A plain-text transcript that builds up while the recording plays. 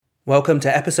Welcome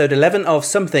to episode 11 of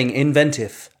Something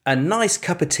Inventive, a nice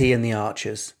cup of tea in the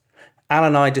Archers. Al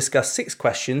and I discuss 6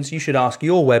 questions you should ask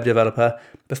your web developer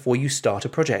before you start a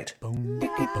project.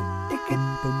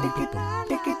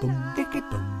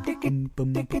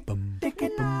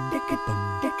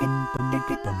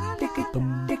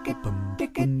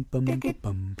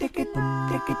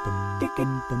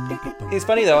 It's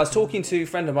funny though, I was talking to a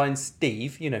friend of mine,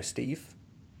 Steve. You know Steve?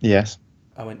 Yes.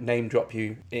 I won't name drop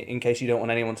you in case you don't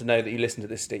want anyone to know that you listen to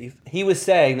this, Steve. He was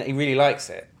saying that he really likes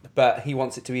it, but he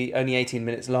wants it to be only 18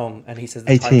 minutes long, and he says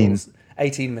the 18? titles...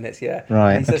 18 minutes, yeah.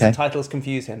 Right, and he says okay. the titles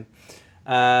confuse him.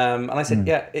 And I said,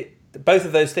 both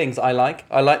of those things I like.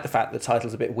 I like the fact that the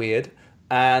title's a bit weird,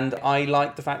 and I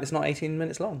like the fact it's not 18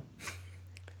 minutes long.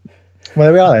 Well,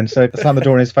 there we are then. So slam the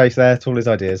door in his face there to all his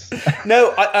ideas.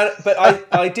 No, but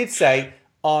I did say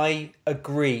I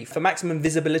agree. For maximum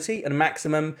visibility and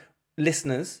maximum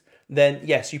listeners, then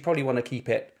yes, you probably want to keep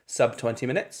it sub 20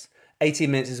 minutes.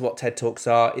 18 minutes is what TED Talks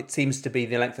are. It seems to be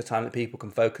the length of time that people can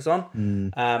focus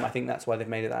on. I think that's why they've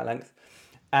made it that length.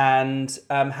 And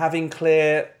having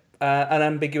clear and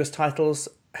ambiguous titles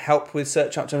help with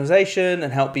search optimization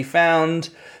and help be found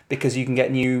because you can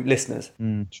get new listeners.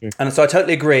 True. And so I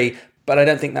totally agree, but I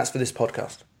don't think that's for this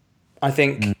podcast. I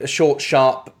think a short,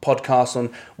 sharp podcast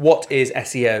on what is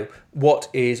SEO, what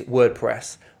is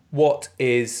WordPress, what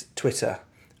is Twitter,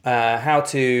 how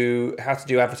to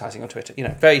do advertising on Twitter. You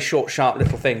know, very short, sharp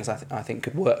little things I think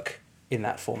could work in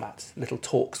that format. Little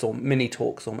talks or mini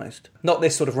talks almost. Not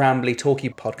this sort of rambly, talky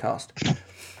podcast.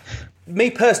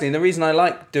 Me personally, the reason I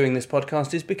like doing this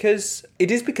podcast is because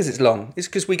it's long. It's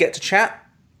because we get to chat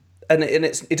and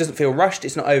it doesn't feel rushed.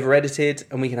 It's not over edited,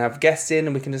 and we can have guests in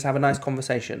and we can just have a nice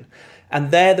conversation.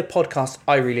 And they're the podcasts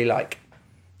I really like.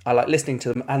 I like listening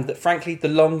to them, and frankly, the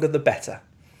longer the better.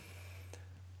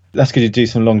 That's good to do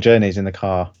some long journeys in the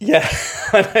car. Yeah,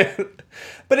 I know.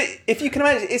 But if you can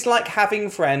imagine, it's like having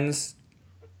friends.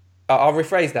 I'll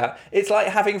rephrase that. It's like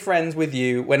having friends with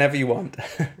you whenever you want,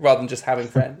 rather than just having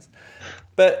friends.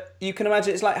 But you can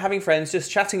imagine it's like having friends just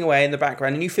chatting away in the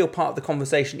background, and you feel part of the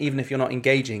conversation, even if you're not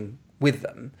engaging with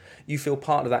them. You feel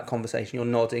part of that conversation. You're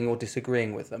nodding or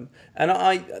disagreeing with them, and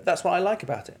that's what I like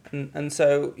about it. And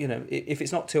so, you know, if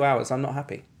it's not 2 hours, I'm not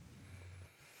happy.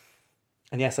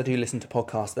 And yes, I do listen to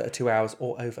podcasts that are 2 hours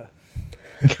or over.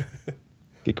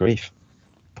 Good grief.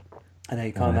 I know,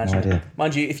 you can't imagine it.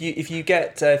 Mind you, if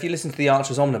you listen to the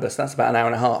Archers Omnibus, that's about an hour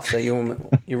and a half, so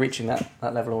you're reaching that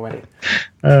level already.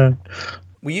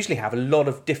 We usually have a lot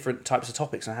of different types of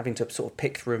topics, and having to sort of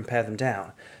pick through and pare them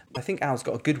down. I think Al's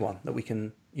got a good one that we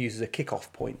can use as a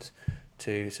kick-off point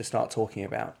to start talking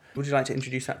about. Would you like to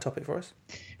introduce that topic for us?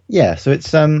 Yeah, so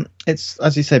it's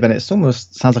as you say, Ben, it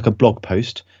almost sounds like a blog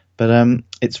post, but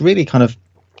it's really kind of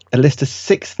a list of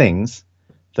 6 things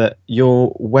that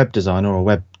your web designer or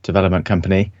web development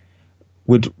company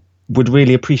would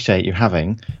really appreciate you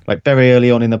having, like very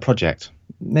early on in the project,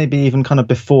 maybe even kind of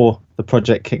before the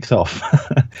project kicks off.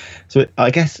 So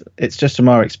I guess it's just from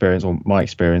our experience, or my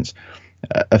experience,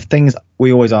 of things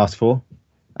we always ask for,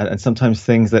 and sometimes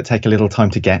things that take a little time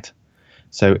to get.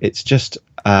 So it's just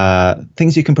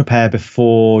things you can prepare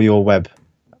before your web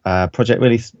project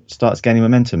really starts gaining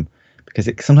momentum, because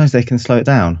sometimes they can slow it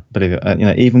down. But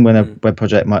even when a web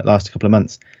project might last a couple of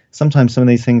months, sometimes some of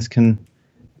these things can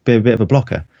be a bit of a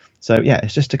blocker. So yeah,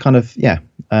 it's just to kind of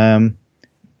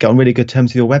get on really good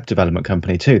terms with your web development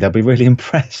company too. They'll be really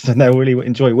impressed, and they'll really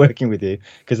enjoy working with you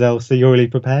because they'll see you're really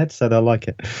prepared, so they'll like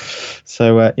it.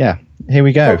 So here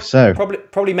we go. So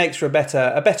probably makes for a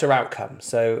better outcome.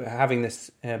 So having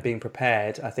this being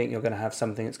prepared, I think you're going to have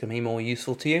something that's going to be more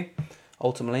useful to you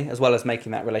ultimately, as well as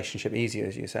making that relationship easier,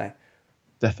 as you say.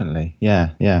 Definitely,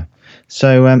 yeah.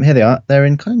 So here they are. They're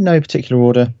in kind of no particular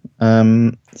order.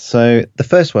 So the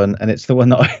first one, and it's the one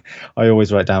that I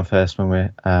always write down first when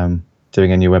we're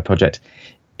doing a new web project,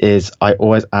 is I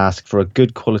always ask for a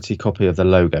good quality copy of the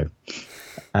logo.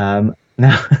 Now,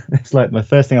 it's like my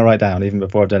first thing I write down, even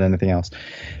before I've done anything else,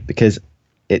 because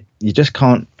you just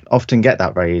can't often get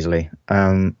that very easily.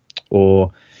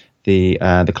 Or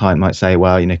the client might say,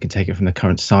 well, you can take it from the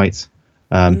current site.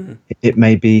 It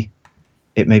may be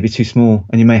too small,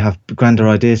 and you may have grander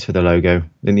ideas for the logo.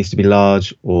 It needs to be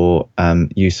large, or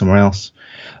used somewhere else,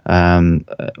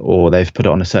 or they've put it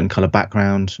on a certain color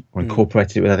background, or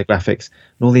incorporated it with other graphics.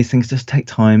 And all these things just take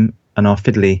time and are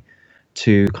fiddly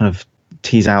to kind of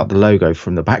tease out the logo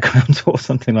from the background or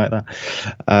something like that.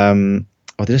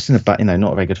 Or they're just in the back,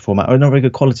 not a very good format, or not very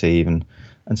good quality even.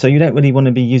 And so you don't really want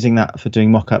to be using that for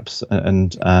doing mock-ups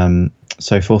and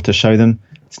so forth to show them.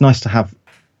 It's nice to have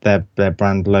their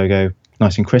brand logo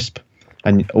nice and crisp,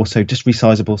 and also just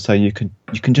resizable, so you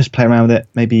can just play around with it.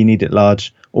 Maybe you need it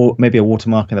large, or maybe a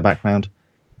watermark in the background.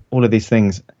 All of these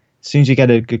things. As soon as you get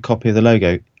a good copy of the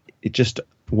logo, it just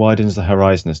widens the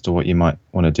horizon as to what you might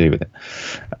want to do with it.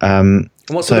 And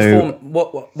what sort of form?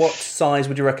 What size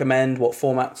would you recommend? What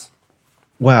formats?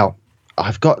 Well,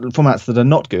 I've got formats that are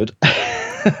not good.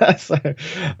 So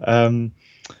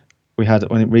we had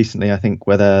one recently, I think,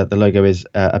 where the logo is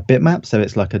a bitmap, so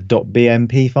it's like a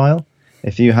 .bmp file.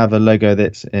 If you have a logo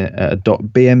that's a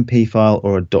 .bmp file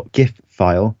or a .gif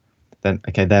file, then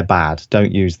okay, they're bad.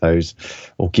 Don't use those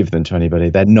or give them to anybody.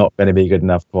 They're not going to be good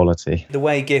enough quality. The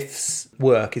way GIFs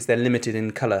work is they're limited in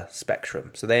colour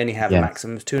spectrum, so they only have a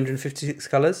maximum of 256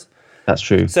 colours. That's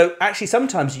true. So actually,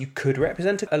 sometimes you could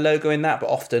represent a logo in that, but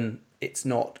often it's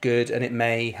not good, and it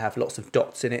may have lots of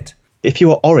dots in it. If you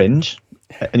were orange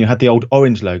and you had the old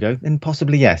orange logo, then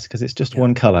possibly yes, because it's just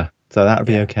one colour, so that would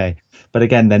be okay. But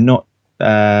again, they're not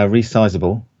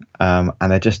resizable, and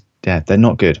they're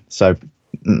not good. So.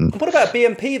 What about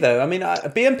BMP though? I mean,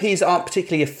 BMPs aren't a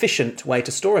particularly efficient way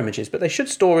to store images, but they should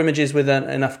store images with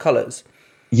enough colours.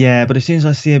 Yeah, but as soon as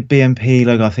I see a BMP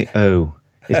logo, I think, oh,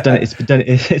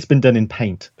 it's been done in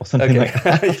Paint or something like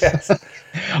that. Yes.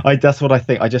 That's what I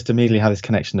think. I just immediately have this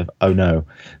connection of, oh no.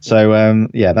 So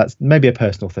that's maybe a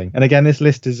personal thing. And again, this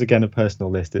list is again a personal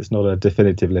list. It's not a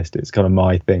definitive list. It's kind of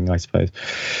my thing, I suppose.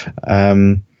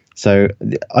 So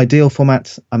the ideal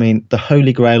formats, I mean, the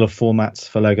holy grail of formats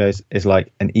for logos is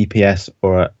like an EPS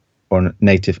or a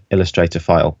native Illustrator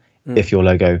file. If your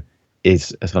logo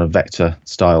is a sort of vector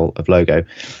style of logo.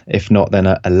 If not, then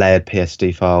a layered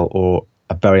PSD file or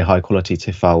a very high quality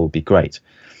TIFF file will be great.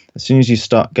 As soon as you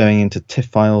start going into TIFF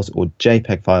files or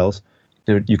JPEG files,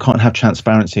 you can't have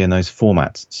transparency in those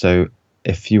formats. So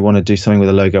if you want to do something with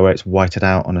a logo where it's whited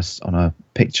out on a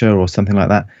picture or something like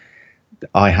that,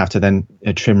 I have to then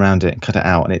trim around it and cut it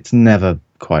out, and it's never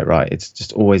quite right. It's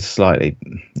just always slightly,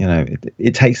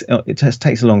 it takes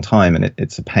a long time, and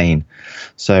it's a pain.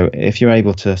 So if you're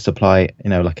able to supply,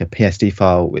 like a PSD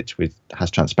file which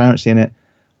has transparency in it,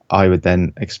 I would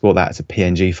then export that as a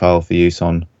PNG file for use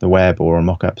on the web or on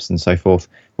mockups and so forth,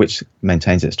 which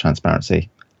maintains its transparency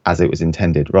as it was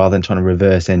intended, rather than trying to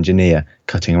reverse engineer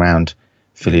cutting around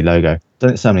Philly logo.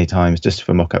 Done it so many times just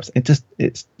for mockups.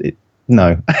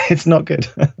 No, it's not good.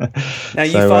 Now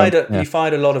you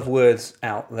fired a lot of words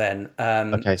out then.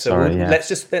 Okay, so sorry. Let's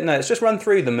just run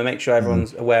through them and make sure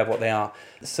everyone's aware of what they are.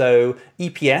 So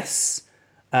EPS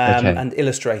and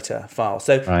Illustrator file.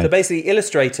 So basically,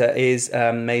 Illustrator is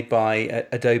made by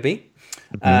Adobe.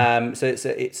 So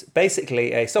it's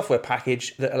basically a software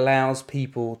package that allows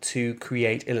people to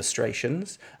create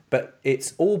illustrations, but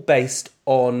it's all based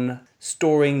on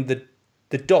storing the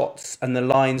dots and the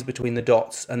lines between the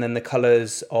dots, and then the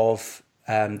colors of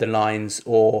the lines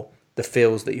or the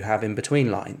fills that you have in between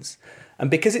lines.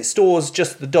 And because it stores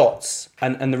just the dots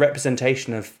and the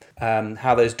representation of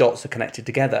how those dots are connected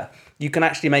together, you can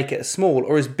actually make it as small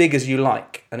or as big as you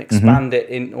like and expand it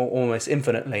in almost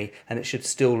infinitely, and it should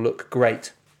still look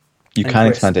great. You can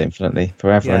expand it infinitely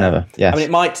forever and ever. Yes. I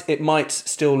mean, it might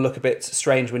still look a bit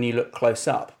strange when you look close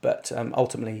up, but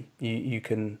ultimately you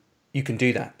can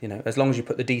do that. As long as you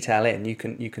put the detail in, you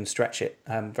can stretch it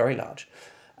very large,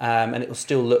 and it will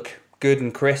still look good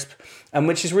and crisp. And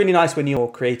which is really nice when you're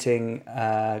creating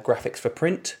graphics for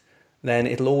print. Then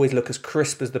it'll always look as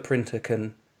crisp as the printer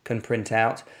can print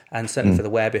out. And certainly for the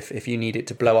web, if you need it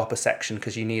to blow up a section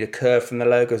because you need a curve from the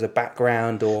logo as a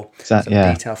background or some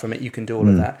detail from it, you can do all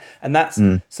of that. And that's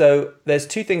so there's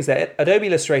two things there. Adobe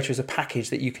Illustrator is a package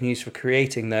that you can use for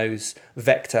creating those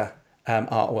vector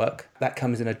artwork that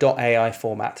comes in a .ai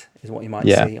format is what you might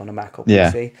see on a Mac or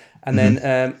PC. And then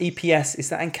EPS, is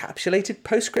that encapsulated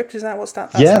PostScript? Is that what's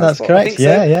that? That's for? correct. So.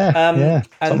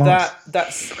 And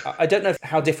that's I don't know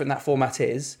how different that format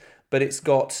is, but it's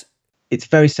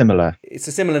very similar. It's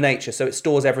a similar nature, so it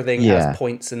stores everything as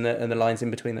points and the lines in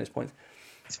between those points.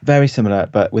 It's very similar,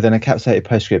 but with an encapsulated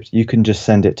PostScript, you can just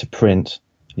send it to print.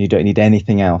 You don't need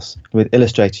anything else. With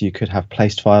Illustrator, you could have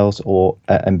placed files or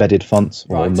embedded fonts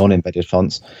or non-embedded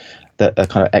fonts that are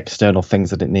kind of external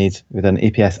things that it needs. With an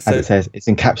EPS, as it says, it's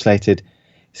encapsulated.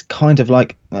 It's kind of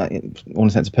like, in all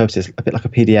intents and purposes, a bit like a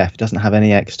PDF. It doesn't have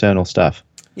any external stuff.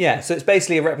 Yeah, so it's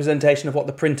basically a representation of what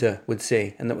the printer would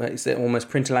see, and it's almost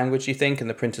printer language, you think, and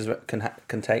the printers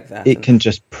can take that. It can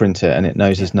just print it, and it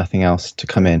knows there's nothing else to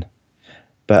come in.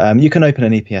 But you can open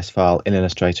an EPS file in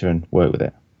Illustrator and work with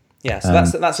it. Yeah, so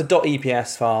that's a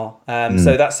 .eps file.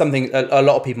 So that's something a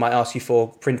lot of people might ask you for.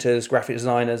 Printers, graphic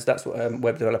designers, that's what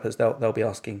web developers, they'll be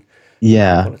asking for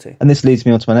high quality. And this leads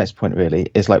me on to my next point, really,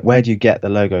 is like, where do you get the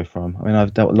logo from? I mean,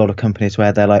 I've dealt with a lot of companies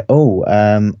where they're like,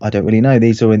 I don't really know.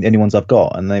 These are the only ones I've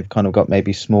got. And they've kind of got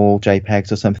maybe small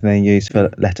JPEGs or something they use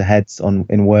for letterheads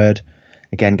in Word.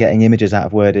 Again, getting images out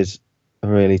of Word is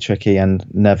really tricky and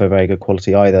never very good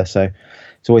quality either. So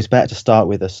it's always better to start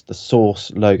with the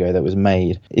source logo that was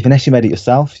made. If unless you made it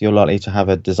yourself, you're likely to have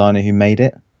a designer who made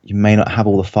it. You may not have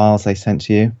all the files they sent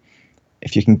to you.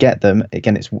 If you can get them,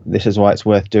 again, this is why it's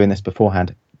worth doing this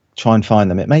beforehand. Try and find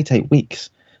them. It may take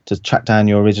weeks to track down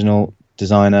your original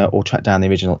designer or track down the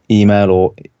original email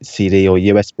or CD or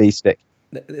USB stick.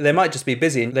 They might just be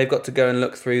busy and they've got to go and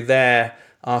look through their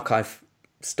archive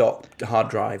stock hard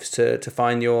drives to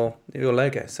find your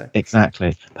logo. So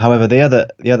exactly. However, the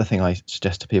other thing I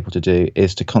suggest to people to do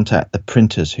is to contact the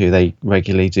printers who they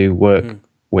regularly do work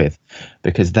with,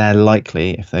 because they're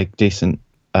likely, if they're decent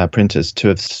printers, to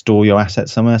have stored your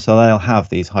assets somewhere, so they'll have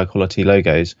these high quality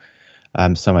logos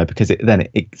somewhere, because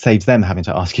it saves them having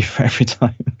to ask you for every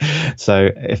time. So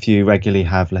if you regularly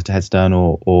have letterheads done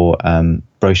or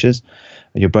brochures,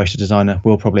 your brochure designer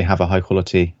will probably have a high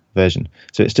quality version.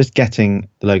 So it's just getting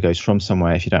the logos from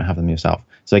somewhere if you don't have them yourself.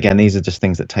 So again, these are just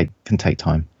things that can take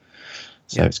time.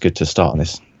 So it's good to start on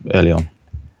this early on.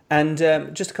 And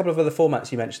just a couple of other formats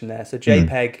you mentioned there. So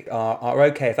JPEG are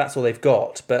okay if that's all they've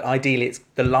got, but ideally it's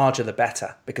the larger the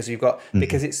better, because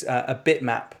because it's a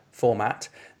bitmap format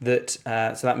that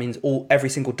so that means every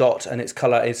single dot and its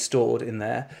color is stored in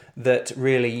there. That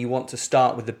really you want to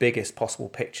start with the biggest possible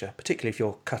picture, particularly if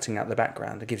you're cutting out the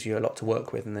background. It gives you a lot to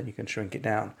work with, and then you can shrink it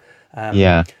down.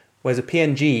 Whereas a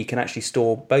PNG can actually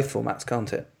store both formats,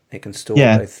 can't it? It can store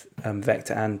both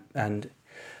vector and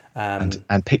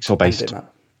pixel based. Bitmap.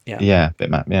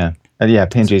 Bitmap.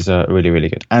 PNGs are really, really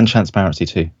good, and transparency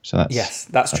too. So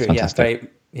that's true.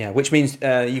 Fantastic. Which means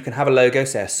you can have a logo,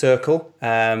 say a circle,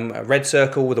 a red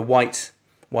circle with a white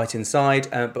inside,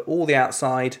 but all the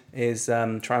outside is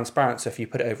transparent. So if you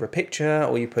put it over a picture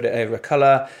or you put it over a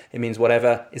color, it means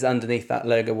whatever is underneath that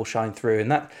logo will shine through.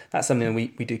 And that's something we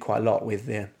do quite a lot with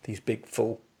these big,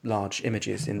 full, large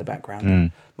images in the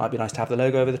background. Might be nice to have the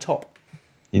logo over the top.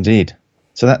 Indeed.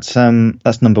 So that's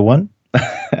number one.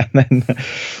 And then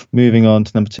moving on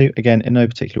to number two, again in no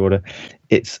particular order,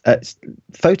 it's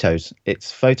photos. It's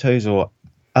photos or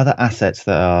other assets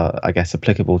that are, I guess,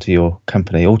 applicable to your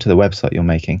company or to the website you're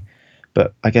making.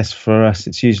 But I guess for us,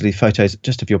 it's usually photos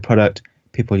just of your product,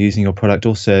 people using your product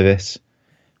or service,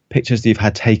 pictures that you've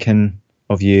had taken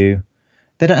of you.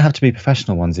 They don't have to be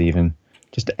professional ones even,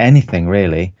 just anything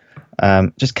really.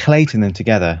 Just collating them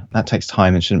together, that takes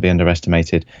time and shouldn't be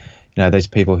underestimated. You know, those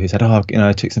people who said,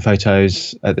 I took some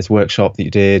photos at this workshop that you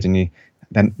did, and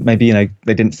then maybe, they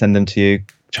didn't send them to you.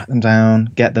 Track them down,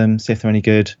 get them, see if they're any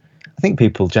good. I think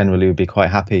people generally would be quite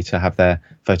happy to have their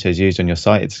photos used on your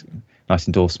site. It's a nice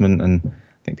endorsement, and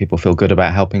I think people feel good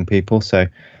about helping people. So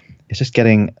it's just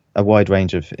getting a wide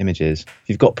range of images. If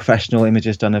you've got professional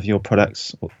images done of your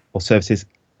products or services,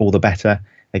 all the better.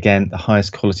 Again, the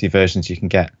highest quality versions you can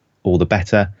get, all the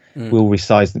better. We'll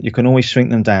resize them. You can always shrink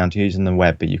them down to use in the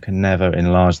web, but you can never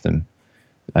enlarge them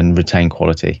and retain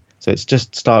quality. So it's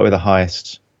just start with the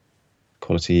highest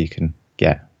quality you can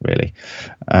get, really.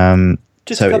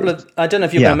 Just a couple of, I don't know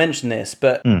if you're going to mention this,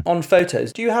 but on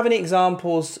photos, do you have any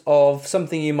examples of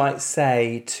something you might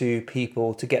say to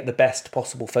people to get the best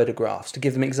possible photographs, to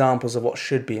give them examples of what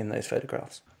should be in those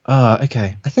photographs?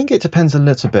 Okay. I think it depends a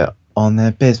little bit on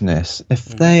their business. If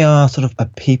they are sort of a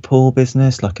people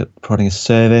business, like providing a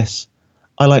service,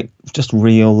 I like just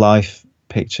real life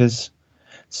pictures.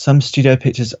 Some studio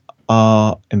pictures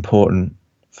are important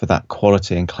for that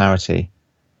quality and clarity.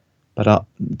 But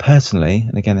personally,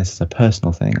 and again, this is a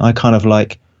personal thing, I kind of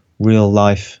like real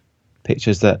life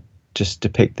pictures that just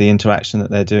depict the interaction that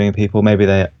they're doing with people. Maybe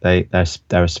they're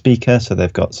a speaker, so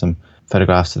they've got some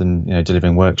photographs of them,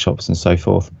 delivering workshops and so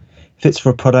forth. If it's for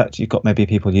a product, you've got maybe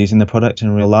people using the product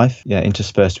in real life,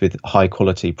 interspersed with high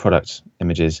quality product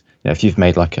images. If you've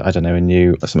made something like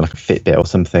a Fitbit or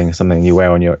something you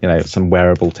wear on your, some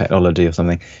wearable technology or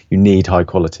something, you need high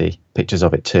quality pictures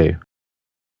of it too.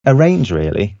 A range,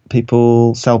 really.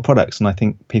 People sell products, and I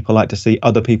think people like to see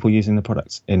other people using the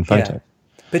products in photos. Yeah.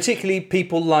 Particularly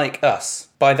people like us.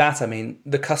 By that I mean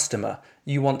the customer.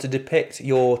 You want to depict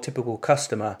your typical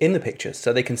customer in the pictures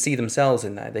so they can see themselves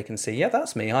in there. They can see,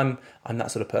 that's me. I'm that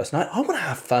sort of person. I want to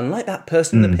have fun like that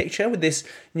person in the picture with this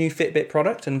new Fitbit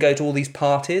product and go to all these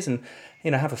parties and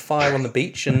have a fire on the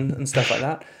beach and stuff like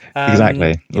that.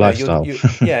 Exactly. Lifestyle.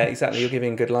 Yeah, exactly. You're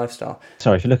giving a good lifestyle.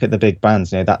 Sorry, if you look at the big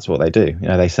brands, that's what they do.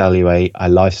 They sell you a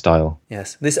lifestyle.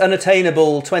 Yes, this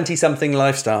unattainable 20-something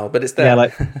lifestyle, but it's there. Yeah,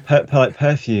 like like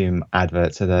perfume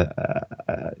adverts are the,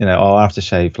 or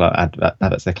aftershave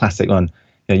adverts. The classic one.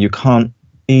 You can't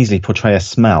easily portray a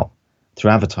smell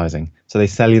through advertising, so they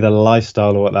sell you the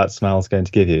lifestyle of what that smell is going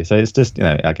to give you. So it's just,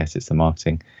 I guess it's the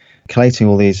marketing. Collating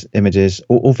all these images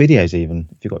or videos, even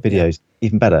if you've got videos,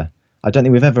 even better. I don't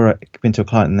think we've ever been to a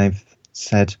client and they've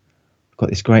said, we've got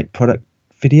this great product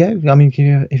video. I mean, if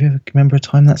you ever remember a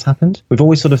time that's happened? We've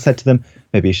always sort of said to them,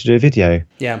 maybe you should do a video.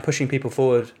 Yeah, I'm pushing people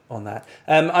forward on that.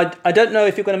 I don't know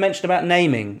if you're going to mention about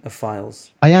naming of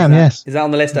files. I am, yes. Is that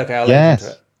on the list? Okay, I'll look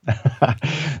into it.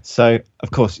 So,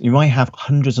 of course, you might have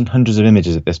hundreds and hundreds of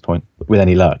images at this point, with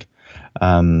any luck.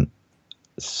 And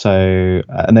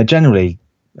they're generally,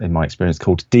 in my experience,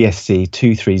 called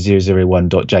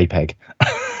DSC23001.jpg,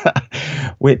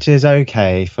 which is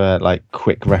okay for like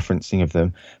quick referencing of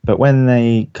them. But when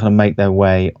they kind of make their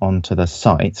way onto the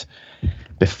site,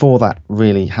 before that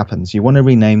really happens, you want to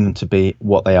rename them to be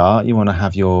what they are. You want to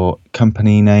have your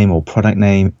company name or product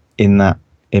name in that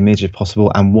image if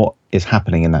possible, and what is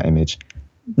happening in that image.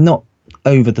 Not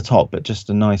over the top, but just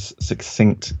a nice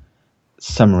succinct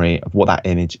summary of what that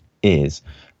image is.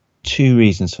 Two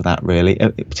reasons for that, really,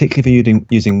 particularly if you're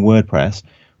using WordPress.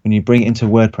 When you bring it into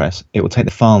WordPress, it will take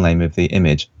the file name of the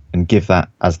image and give that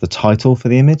as the title for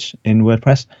the image in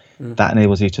WordPress. That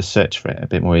enables you to search for it a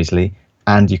bit more easily,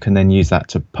 and you can then use that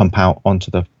to pump out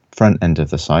onto the front end of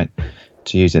the site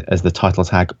to use it as the title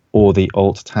tag or the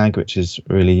alt tag, which is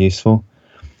really useful.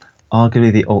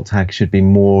 Arguably, the alt tag should be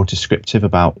more descriptive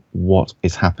about what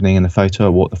is happening in the photo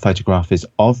or what the photograph is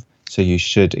of, so you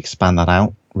should expand that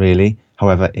out, really.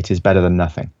 However, it is better than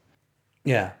nothing.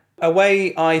 Yeah. A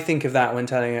way I think of that when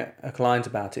telling a client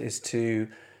about it is to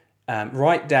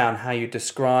write down how you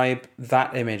describe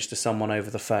that image to someone over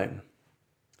the phone.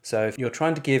 So if you're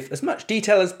trying to give as much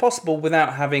detail as possible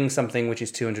without having something which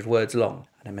is 200 words long,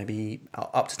 and maybe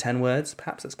up to 10 words,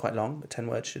 perhaps that's quite long, but 10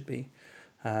 words should be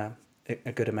a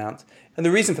good amount. And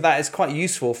the reason for that is quite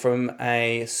useful from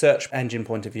a search engine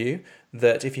point of view,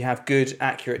 that if you have good,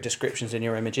 accurate descriptions in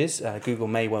your images, Google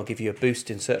may well give you a boost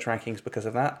in search rankings because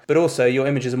of that. But also your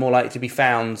images are more likely to be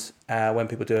found when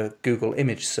people do a Google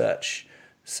image search.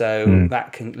 So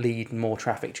that can lead more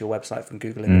traffic to your website from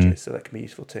Google Images, so that can be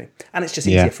useful too. And it's just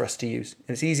easier for us to use.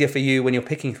 And it's easier for you when you're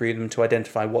picking through them to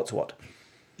identify what's what.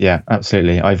 Yeah,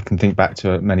 absolutely. I can think back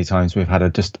to it many times. We've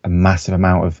had just a massive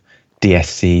amount of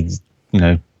DSC,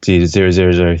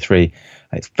 0003.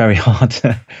 It's very hard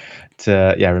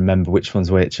to remember which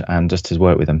one's which and just to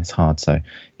work with them. It's hard. So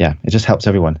yeah, it just helps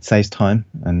everyone. It saves time,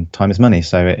 and time is money.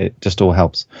 So it just all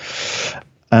helps.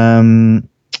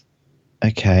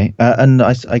 Okay. And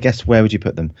I guess where would you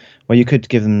put them? Well, you could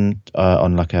give them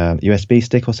on like a USB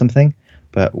stick or something,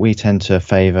 but we tend to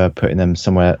favour putting them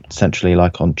somewhere centrally,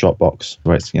 like on Dropbox,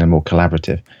 where it's more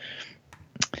collaborative.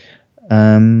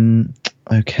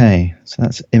 Okay, so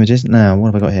that's images. Now,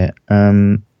 what have I got here?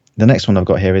 The next one I've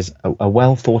got here is a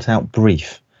well thought out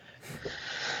brief.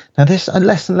 Now, this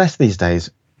less and less these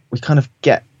days, we kind of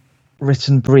get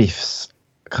written briefs,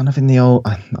 kind of in the old.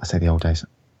 I say the old days.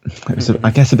 It was,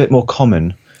 I guess, a bit more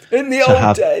common. In the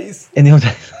old days. In the old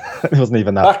days. It wasn't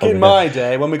even that. Back in my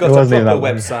day, when we got a proper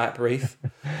website brief.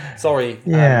 Sorry,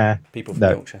 people from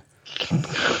Yorkshire.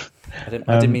 I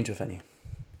didn't mean to offend you.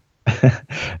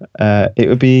 It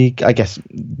would be, I guess,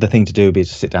 the thing to do would be to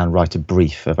sit down and write a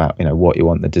brief about what you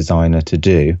want the designer to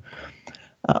do.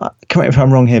 Correct me if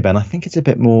I'm wrong here, Ben. I think it's a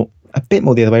bit more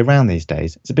the other way around these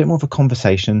days. It's a bit more of a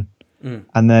conversation,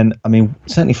 and then, I mean,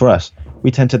 certainly for us, we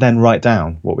tend to then write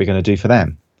down what we're going to do for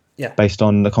them, based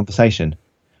on the conversation,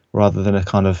 rather than a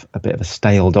bit of a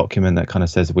stale document that kind of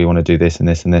says we want to do this and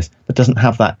this and this, but doesn't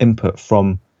have that input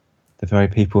from the very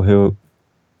people who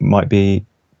might be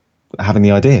having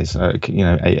the ideas,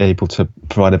 able to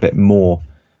provide a bit more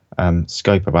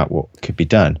scope about what could be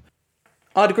done.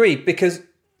 I'd agree, because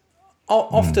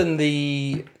often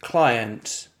the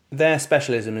client, their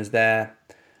specialism is their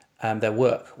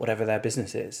work, whatever their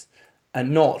business is,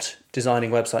 and not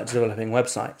designing websites, developing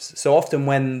websites. So often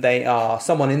when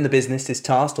someone in the business is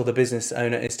tasked, or the business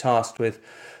owner is tasked with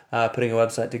putting a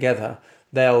website together,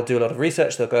 they'll do a lot of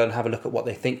research. They'll go and have a look at what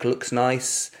they think looks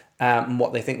nice and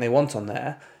what they think they want on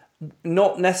there.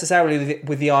 Not necessarily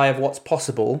with the eye of what's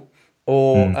possible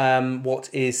or what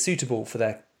is suitable for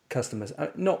their customers.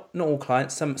 Not all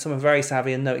clients. Some are very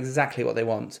savvy and know exactly what they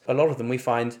want. A lot of them, we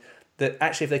find that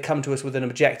actually if they come to us with an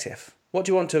objective, what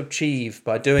do you want to achieve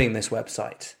by doing this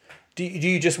website? Do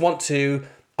you just want to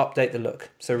update the look.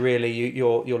 So really,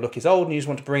 your look is old, and you just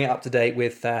want to bring it up to date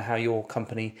with how your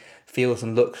company feels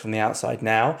and looks from the outside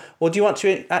now? Or do you want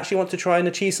to try and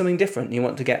achieve something different? You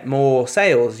want to get more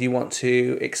sales, you want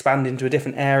to expand into a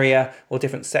different area or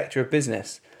different sector of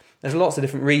business. There's lots of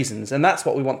different reasons, and that's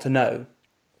what we want to know.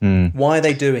 Why are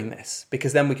they doing this?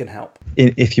 Because then we can help.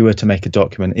 If you were to make a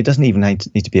document, it doesn't even need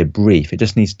to be a brief. It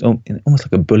just needs almost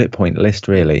like a bullet point list,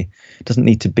 really. It doesn't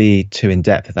need to be too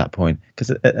in-depth at that point,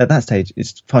 because at that stage,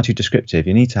 it's far too descriptive.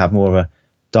 You need to have more of a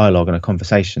dialogue and a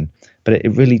conversation, but it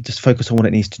really just focus on what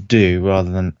it needs to do rather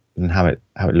than how it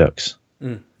looks.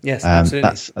 Yes, absolutely.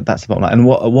 That's the bottom line, and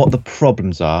what the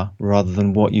problems are rather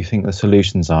than what you think the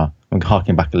solutions are. I'm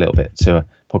harking back a little bit to a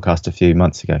podcast a few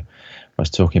months ago. I was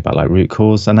talking about like root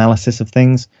cause analysis of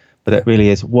things, but it really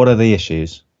is, what are the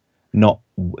issues, not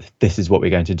this is what we're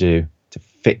going to do to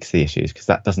fix the issues, because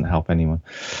that doesn't help anyone.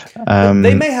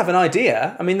 They may have an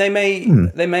idea. I mean, they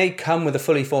may come with a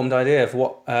fully formed idea of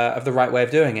what of the right way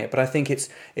of doing it. But I think it's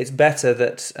better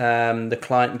that the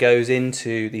client goes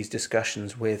into these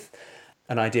discussions with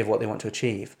an idea of what they want to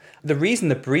achieve. The reason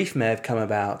the brief may have come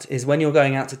about is when you're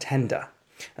going out to tender.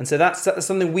 And so that's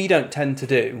something we don't tend to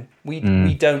do. We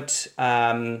don't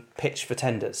pitch for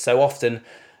tenders. So often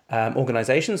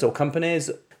organizations or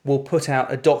companies will put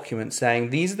out a document saying,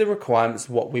 these are the requirements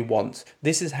of what we want.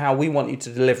 This is how we want you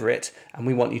to deliver it, and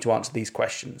we want you to answer these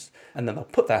questions. And then they'll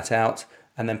put that out,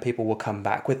 and then people will come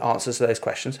back with answers to those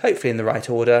questions, hopefully in the right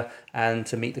order and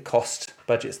to meet the cost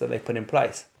budgets that they put in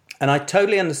place. And I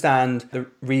totally understand the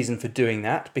reason for doing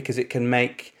that, because it can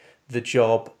make the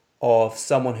job of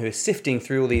someone who is sifting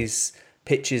through all these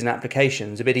pitches and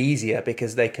applications a bit easier,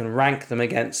 because they can rank them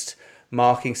against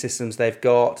marking systems they've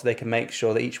got. They can make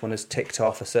sure that each one has ticked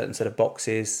off a certain set of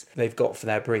boxes they've got for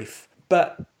their brief.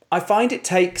 But I find it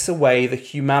takes away the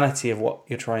humanity of what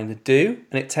you're trying to do,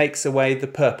 and it takes away the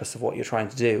purpose of what you're trying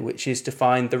to do, which is to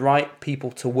find the right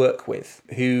people to work with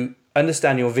who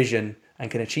understand your vision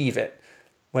and can achieve it.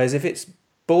 Whereas if it's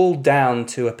boiled down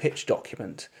to a pitch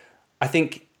document, I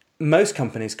think most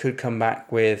companies could come back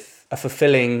with a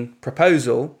fulfilling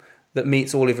proposal that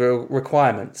meets all of your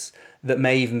requirements, that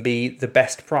may even be the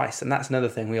best price. And that's another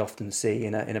thing we often see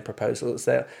in a proposal,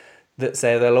 that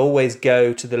say they'll always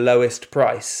go to the lowest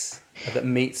price that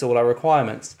meets all our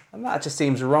requirements. And that just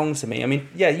seems wrong to me. I mean,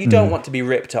 yeah, you don't want to be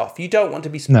ripped off. You don't want to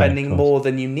be spending more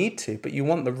than you need to, but you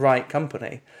want the right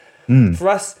company. For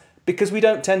us, because we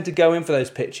don't tend to go in for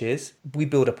those pitches, we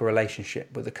build up a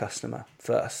relationship with the customer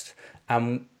first.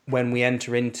 And when we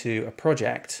enter into a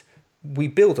project, we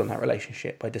build on that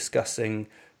relationship by discussing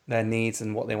their needs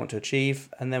and what they want to achieve,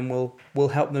 and then we'll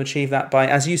help them achieve that by,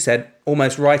 as you said,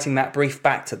 almost writing that brief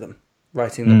back to them,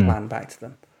 writing the plan back to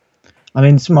them. I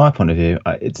mean, from my point of view,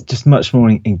 it's just much more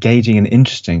engaging and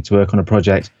interesting to work on a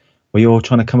project where you're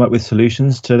trying to come up with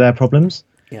solutions to their problems.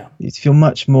 Yeah, you feel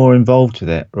much more involved with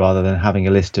it rather than having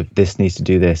a list of this needs to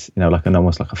do this, like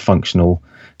almost like a functional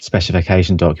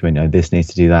specification document. This needs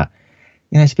to do that.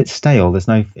 It's a bit stale. There's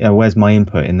no, where's my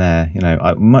input in there?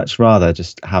 I'd much rather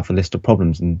just have a list of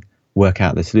problems and work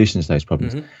out the solutions to those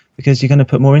problems, because you're going to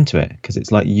put more into it, because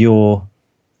it's like your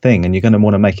thing and you're going to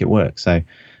want to make it work. So,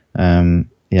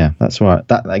 that's right.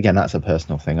 That's a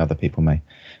personal thing. Other people may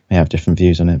have different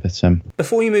views on it. But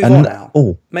before you move on now,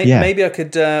 maybe I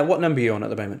could. What number are you on at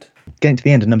the moment? Getting to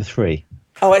the end of number 3.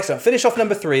 Oh, excellent. Finish off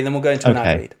number 3, and then we'll go into an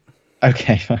ad read.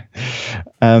 Okay, fine.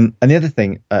 And the other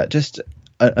thing, just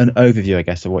an overview, I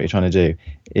guess, of what you're trying to do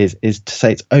is to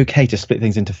say it's okay to split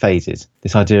things into phases.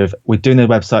 This idea of we're doing the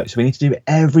website, so we need to do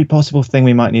every possible thing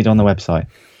we might need on the website.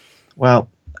 Well,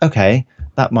 okay,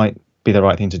 that might be the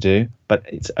right thing to do, but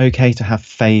it's okay to have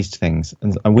phased things.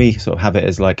 And we sort of have it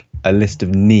as like a list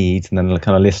of needs and then a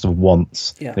kind of list of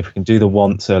wants. Yeah. If we can do the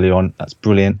wants early on, that's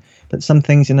brilliant. But some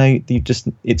things,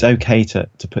 it's okay to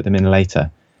put them in later.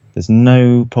 There's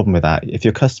no problem with that. If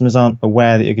your customers aren't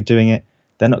aware that you're doing it,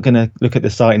 they're not going to look at the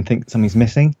site and think something's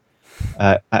missing.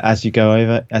 As you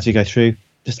go through,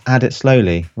 just add it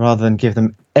slowly rather than give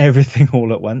them everything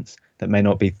all at once that may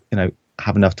not be,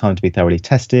 have enough time to be thoroughly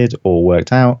tested or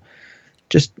worked out.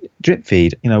 Just drip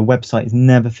feed. A website is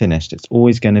never finished. It's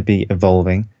always going to be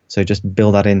evolving. So just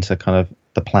build that into kind of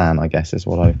the plan, I guess, is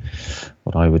what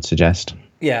I would suggest.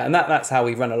 Yeah, and that's how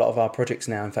we run a lot of our projects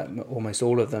now. In fact, almost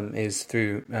all of them is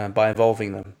through by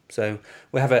evolving them. So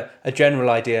we have a general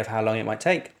idea of how long it might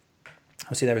take.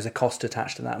 Obviously, there is a cost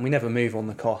attached to that, and we never move on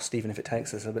the cost, even if it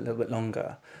takes us a little bit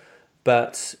longer.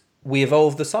 But we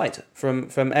evolve the site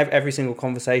from every single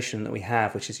conversation that we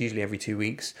have, which is usually every 2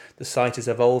 weeks. The site is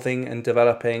evolving and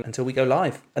developing until we go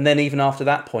live. And then even after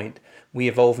that point, we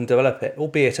evolve and develop it,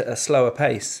 albeit at a slower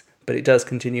pace, but it does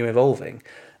continue evolving.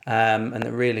 and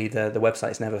that really the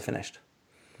website's never finished.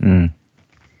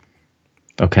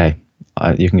 Okay,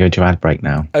 you can go to ad break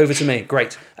now. Over to me.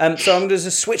 Great. So I'm going to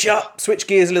just switch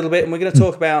gears a little bit, and we're going to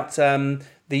talk about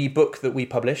the book that we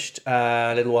published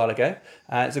a little while ago.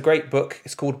 It's a great book.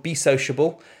 It's called Be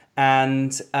Sociable,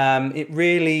 and it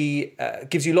really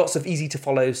gives you lots of easy to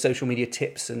follow social media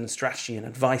tips and strategy and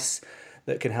advice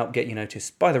that can help get you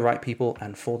noticed by the right people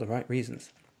and for the right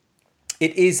reasons.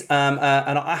 It is an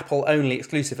Apple only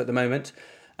exclusive at the moment.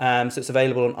 So it's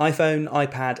available on iPhone,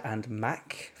 iPad and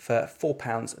Mac for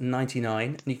 £4.99,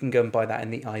 and you can go and buy that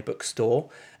in the iBook store.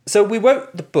 So we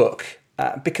wrote the book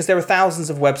because there are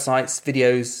thousands of websites,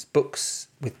 videos, books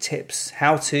with tips,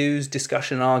 how-tos,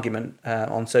 discussion and argument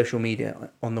on social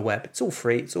media on the web. It's all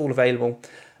free, it's all available,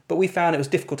 but we found it was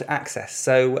difficult to access.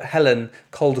 So Helen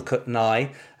Caldicott and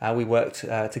I, we worked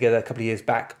together a couple of years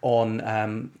back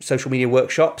on social media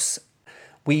workshops.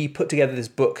 We put together this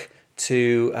book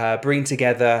to bring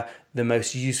together the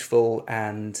most useful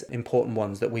and important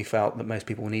ones that we felt that most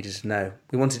people needed to know.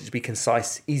 We wanted it to be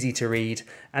concise, easy to read,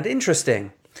 and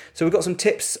interesting. So we've got some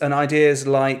tips and ideas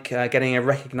like getting a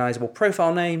recognizable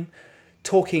profile name,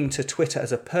 talking to Twitter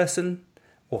as a person,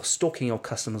 or stalking your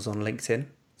customers on LinkedIn.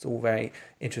 It's all very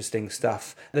interesting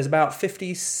stuff. There's about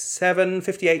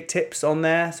 58 tips on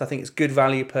there, so I think it's good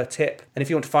value per tip. And if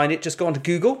you want to find it, just go onto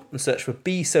Google and search for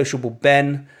Be Sociable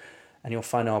Ben, and you'll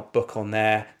find our book on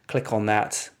there. Click on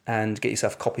that and get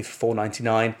yourself a copy for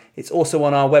 $4.99. It's also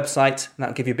on our website, and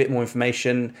that'll give you a bit more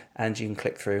information, and you can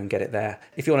click through and get it there.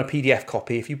 If you want a PDF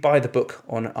copy, if you buy the book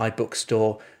on iBook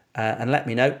Store and let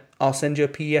me know, I'll send you a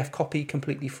PDF copy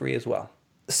completely free as well.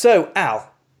 So,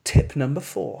 Al, tip number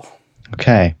 4.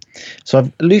 Okay, so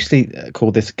I've loosely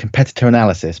called this competitor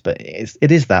analysis, but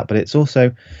it is that, but it's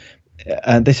also...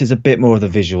 this is a bit more of the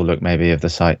visual look maybe of the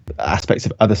site, aspects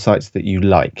of other sites that you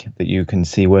like, that you can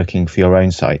see working for your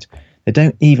own site. They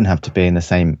don't even have to be in the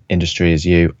same industry as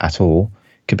you at all.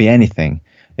 It could be anything.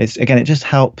 It just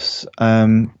helps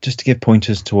just to give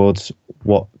pointers towards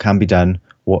what can be done,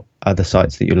 what other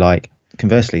sites that you like.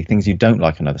 Conversely, things you don't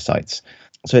like on other sites.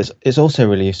 So it's also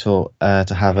really useful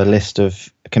to have a list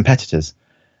of competitors.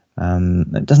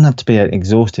 It doesn't have to be an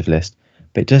exhaustive list,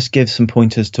 but it just gives some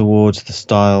pointers towards the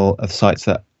style of sites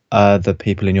that other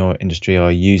people in your industry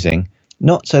are using,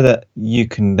 not so that you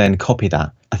can then copy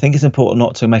that. I think it's important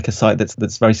not to make a site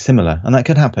that's very similar, and that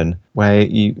could happen where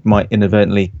you might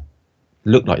inadvertently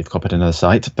look like you've copied another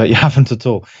site, but you haven't at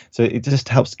all. So it just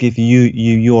helps give you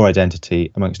your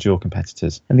identity amongst your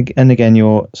competitors. And again,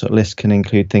 your sort of list can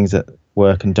include things that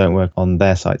work and don't work on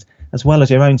their sites, as well as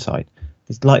your own site.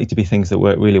 There's likely to be things that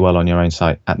work really well on your own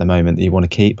site at the moment that you want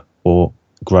to keep or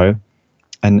grow,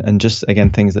 and just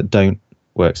again things that don't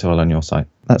work so well on your site.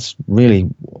 That's really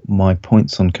my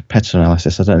points on competitor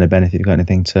analysis. I don't know, Ben, if you've got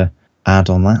anything to add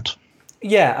on that.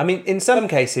 Yeah, I mean, in some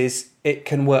cases it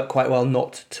can work quite well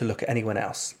not to look at anyone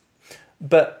else,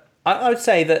 but I would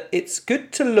say that it's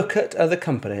good to look at other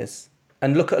companies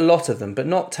and look at a lot of them, but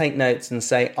not take notes and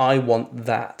say I want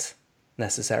that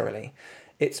necessarily.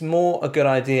 It's more a good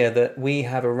idea that we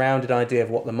have a rounded idea of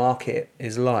what the market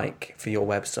is like for your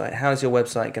website. How is your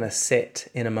website going to sit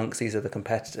in amongst these other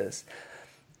competitors?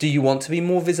 Do you want to be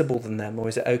more visible than them, or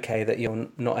is it okay that you're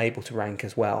not able to rank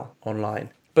as well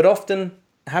online? But often,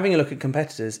 having a look at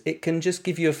competitors, it can just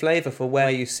give you a flavour for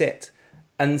where you sit.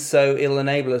 And so it'll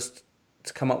enable us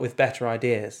to come up with better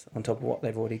ideas on top of what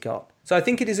they've already got. So I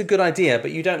think it is a good idea, but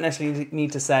you don't necessarily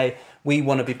need to say, we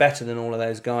want to be better than all of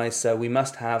those guys, so we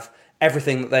must have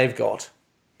everything that they've got,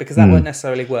 because that won't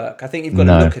necessarily work. I think you've got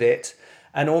to look at it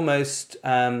and almost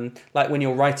like when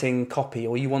you're writing copy,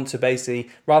 or you want to basically,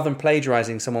 rather than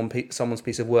plagiarizing someone's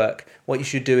piece of work, what you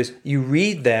should do is you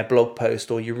read their blog post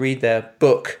or you read their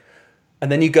book,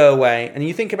 and then you go away and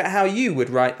you think about how you would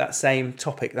write that same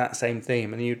topic, that same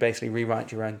theme, and you basically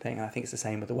rewrite your own thing. And I think it's the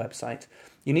same with the website.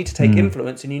 You need to take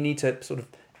influence, and you need to sort of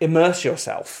immerse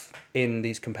yourself in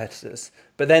these competitors,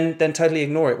 but then totally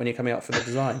ignore it when you're coming up for the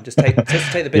design. Just take the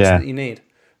bits that you need.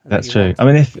 That's true. I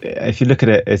mean, if you look at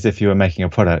it as if you were making a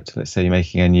product, let's say you're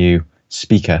making a new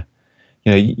speaker,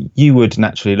 you would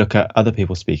naturally look at other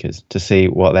people's speakers to see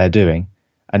what they're doing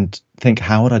and think,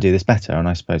 how would I do this better? And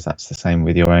I suppose that's the same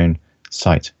with your own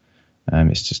site.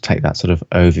 It's just take that sort of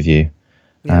overview.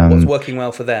 Yeah, what's working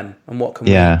well for them, and what can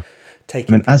we take?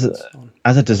 I mean,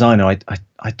 as a designer,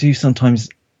 I do sometimes.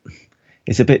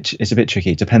 It's a bit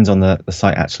tricky. It depends on the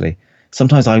site actually.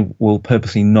 Sometimes I will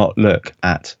purposely not look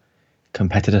at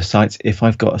competitor sites if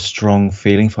I've got a strong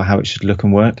feeling for how it should look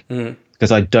and work,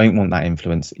 because I don't want that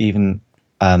influence, even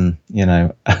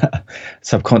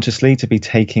subconsciously, to be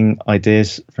taking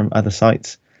ideas from other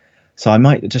sites. So I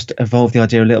might just evolve the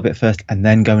idea a little bit first and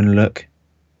then go and look.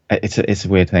 It's a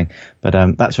weird thing, but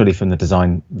that's really from the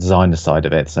designer side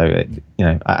of it. So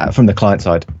from the client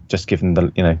side, just give them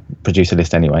the producer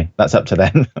list anyway. That's up to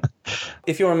them.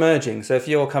 If you're emerging, so if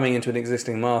you're coming into an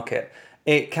existing market,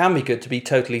 it can be good to be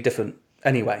totally different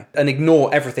anyway and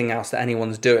ignore everything else that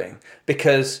anyone's doing,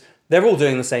 because they're all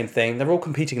doing the same thing. They're all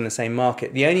competing in the same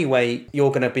market. The only way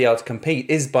you're going to be able to compete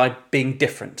is by being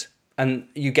different, and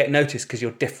you get noticed because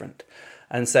you're different.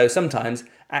 And so sometimes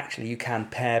actually you can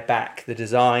pare back the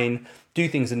design, do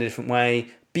things in a different way,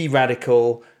 be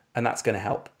radical, and that's going to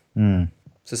help.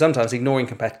 So sometimes ignoring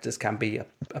competitors can be a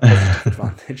positive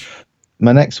advantage.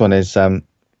 My next one is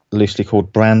loosely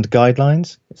called brand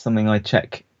guidelines. It's something I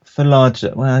check for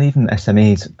larger, even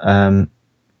SMEs,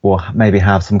 or maybe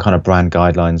have some kind of brand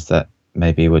guidelines that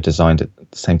maybe were designed at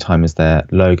the same time as their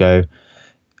logo.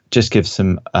 Just gives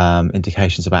some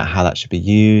indications about how that should be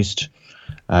used.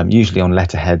 Usually on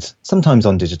letterheads, sometimes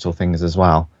on digital things as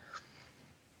well.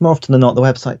 More often than not, the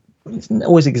website isn't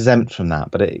always exempt from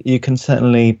that, but you can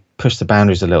certainly push the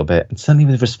boundaries a little bit. And certainly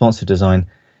with responsive design,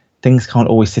 things can't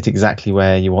always sit exactly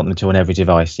where you want them to on every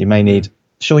device. You may need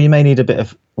a bit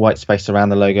of white space around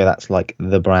the logo. That's like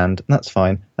the brand. And that's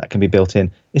fine. That can be built in.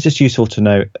 It's just useful to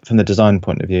know from the design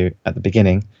point of view at the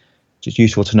beginning. It's just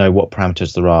useful to know what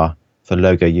parameters there are for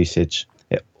logo usage.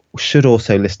 It should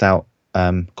also list out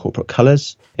corporate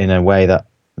colours in a way that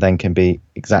then can be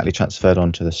exactly transferred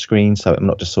onto the screen, so I'm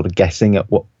not just sort of guessing at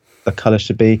what the colour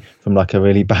should be from like a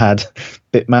really bad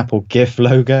bitmap or GIF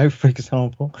logo, for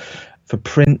example. For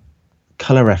print,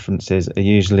 colour references are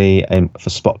usually for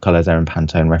spot colours, they're in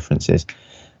Pantone references.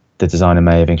 The designer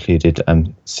may have included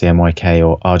CMYK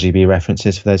or RGB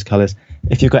references for those colours.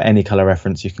 If you've got any colour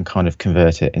reference, you can kind of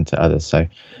convert it into others, so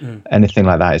anything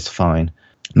like that is fine.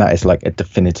 That is like a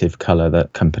definitive colour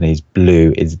that company's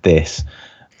blue is this.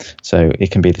 So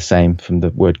it can be the same from the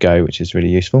word go, which is really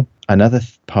useful. Another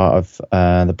part of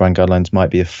the brand guidelines might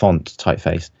be a font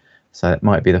typeface. So it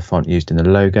might be the font used in the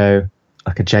logo,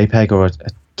 like a JPEG or a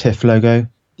TIFF logo.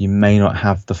 You may not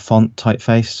have the font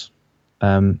typeface.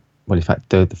 In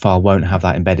fact, the file won't have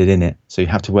that embedded in it. So you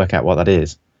have to work out what that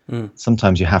is.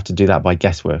 Sometimes you have to do that by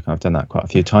guesswork. I've done that quite a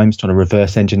few times, trying to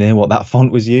reverse engineer what that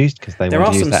font was used because they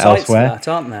want to use that elsewhere. There are some sites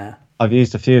for that, aren't there? I've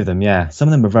used a few of them, yeah. Some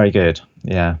of them are very good,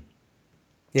 yeah.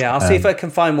 Yeah, I'll see if I can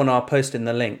find one. I'll post in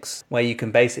the links where you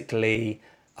can basically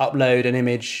upload an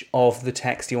image of the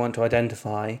text you want to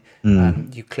identify.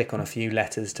 You click on a few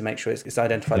letters to make sure it's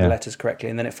identified the letters correctly,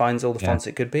 and then it finds all the fonts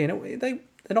it could be. And they're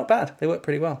not bad. They work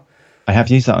pretty well. I have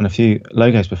used that on a few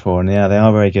logos before, and yeah, they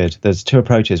are very good. There's two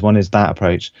approaches. One is that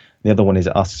approach. The other one is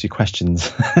it asks you questions.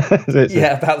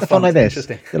 About the font like this.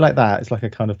 Like that. It's like a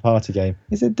kind of party game.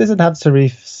 Does it have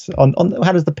serifs on?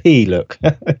 How does the P look?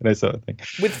 Sort of thing.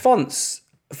 With fonts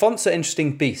are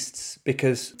interesting beasts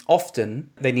because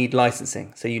often they need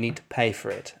licensing, so you need to pay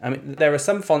for it. I mean, there are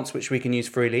some fonts which we can use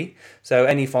freely. So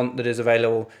any font that is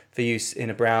available for use in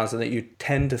a browser that you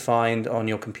tend to find on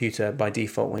your computer by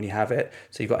default when you have it.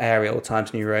 So you've got Arial,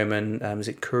 Times New Roman, is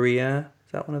it Courier?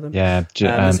 Is that one of them? Yeah.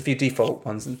 There's a few default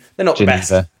ones. And they're not Geneva.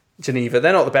 the best. Geneva.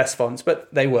 They're not the best fonts, but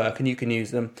they work and you can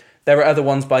use them. There are other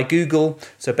ones by Google.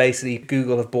 So basically,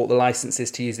 Google have bought the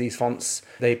licenses to use these fonts.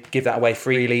 They give that away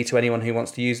freely to anyone who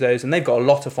wants to use those. And they've got a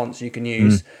lot of fonts you can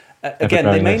use. Again,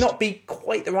 they may not be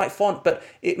quite the right font, but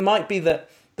it might be that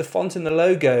the font in the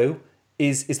logo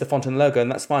is the font in the logo,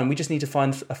 and that's fine. We just need to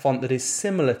find a font that is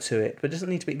similar to it, but it doesn't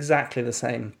need to be exactly the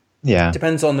same. Yeah. It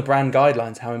depends on the brand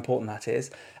guidelines, how important that is.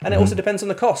 And it also depends on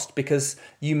the cost, because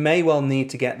you may well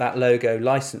need to get that logo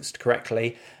licensed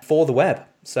correctly for the web.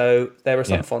 So there are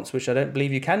some fonts which I don't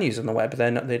believe you can use on the web.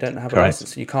 They don't have a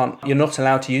license. You're not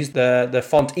allowed to use the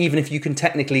font, even if you can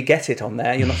technically get it on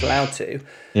there. You're not allowed to.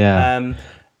 Yeah.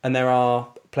 And there are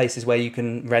places where you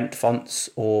can rent fonts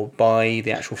or buy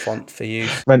the actual font for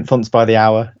use. Rent fonts by the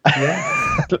hour.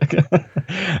 Yeah.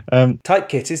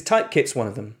 Typekit's one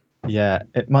of them. Yeah,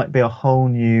 it might be a whole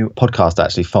new podcast,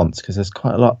 actually, fonts, because there's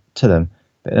quite a lot to them.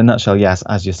 But in a nutshell, yes,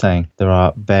 as you're saying, there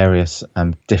are various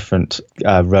different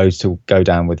roads to go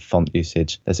down with font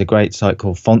usage. There's a great site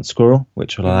called Font Squirrel,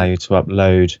 which will allow you to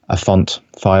upload a font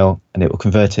file and it will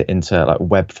convert it into like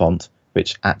web font,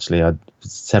 which actually are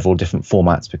several different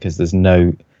formats because there's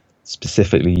no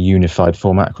specifically unified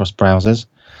format across browsers.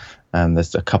 And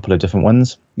there's a couple of different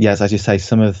ones. Yes, as you say,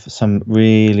 some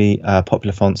really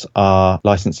popular fonts are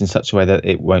licensed in such a way that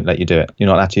it won't let you do it. You're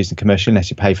not allowed to use them commercially unless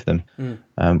you pay for them.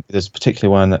 There's a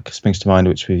particular one that springs to mind,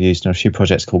 which we've used in a few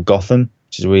projects called Gotham,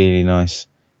 which is a really nice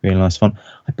font.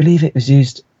 I believe it was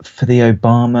used for the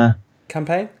Obama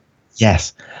campaign.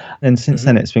 Yes. And since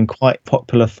then, it's been quite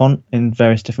popular font in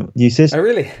various different uses. Oh,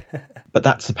 really? But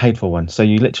that's a paid for one. So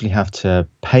you literally have to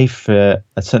pay for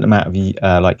a certain amount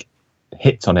of like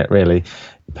hits on it, really,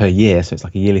 per year. So it's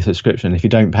like a yearly subscription. If you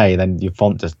don't pay, then your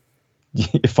font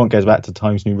goes back to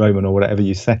Times New Roman or whatever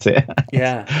you set it.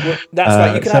 Yeah, well, that's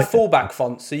right. You can have fallback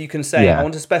fonts. So you can say, I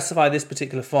want to specify this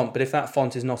particular font, but if that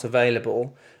font is not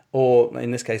available, or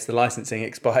in this case, the licensing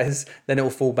expires, then it will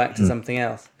fall back to something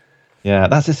else. Yeah,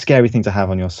 that's a scary thing to have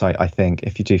on your site, I think,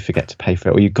 if you do forget to pay for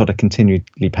it, or you've got to continually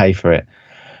pay for it.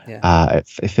 Yeah.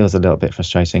 It feels a little bit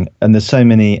frustrating. And there's so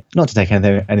many, not to take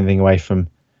anything away from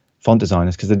font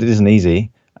designers, because it isn't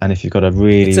easy. And if you've got a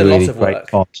really great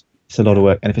font, it's a lot of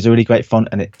work. And if it's a really great font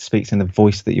and it speaks in the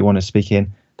voice that you want to speak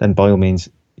in, then by all means,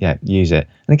 use it.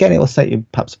 And again, it will set you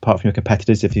perhaps apart from your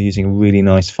competitors if you're using a really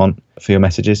nice font for your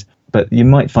messages. But you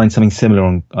might find something similar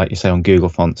on, like you say, on Google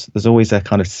Fonts. There's always a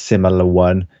kind of similar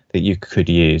one that you could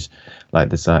use. Like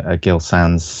there's a Gil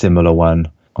Sans similar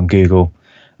one on Google.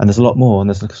 And there's a lot more. And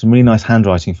there's some really nice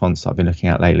handwriting fonts that I've been looking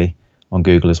at lately on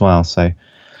Google as well. So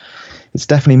it's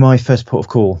definitely my first port of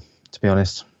call, to be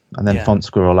honest. And then Font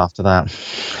Squirrel after that,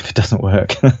 if it doesn't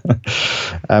work.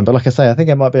 But like I say, I think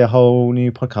it might be a whole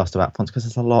new podcast about fonts, because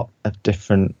there's a lot of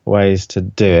different ways to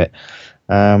do it.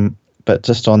 But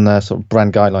just on the sort of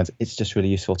brand guidelines, it's just really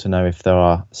useful to know if there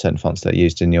are certain fonts that are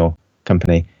used in your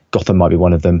company. Gotham might be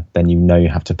one of them. Then you're going to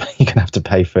have to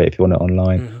pay for it if you want it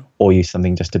online, or use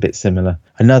something just a bit similar.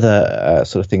 Another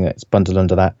sort of thing that's bundled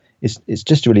under that is it's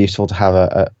just really useful to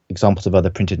have examples of other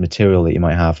printed material that you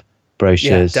might have.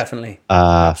 Brochures, definitely,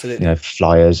 absolutely.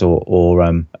 Flyers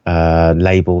or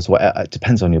labels. It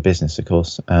depends on your business, of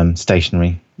course.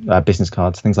 Stationery, business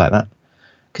cards, things like that.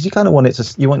 Because you kind of want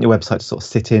you want your website to sort of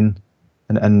sit in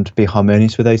and be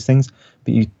harmonious with those things,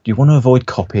 but you want to avoid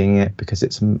copying it, because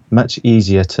it's much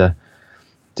easier to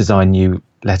design new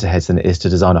letterheads than it is to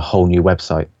design a whole new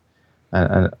website.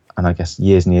 And I guess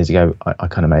years and years ago, I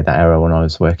kind of made that error when I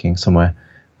was working somewhere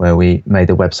where we made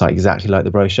the website exactly like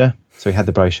the brochure. So we had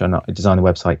the brochure and I designed the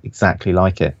website exactly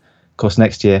like it. Of course,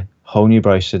 next year, whole new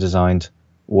brochure designed.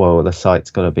 Whoa, the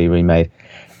site's got to be remade.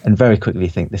 And very quickly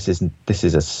think this is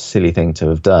a silly thing to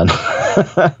have done.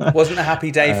 Wasn't a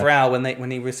happy day for Al when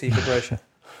he received the brochure.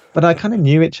 But I kind of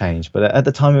knew it changed. But at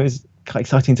the time, it was quite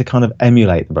exciting to kind of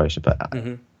emulate the brochure. But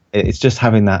it's just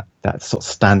having that sort of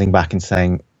standing back and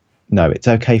saying, no, it's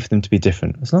okay for them to be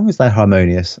different. As long as they're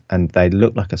harmonious and they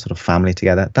look like a sort of family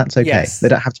together, that's okay. Yes. They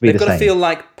don't have to be the same. They've got to feel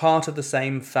like part of the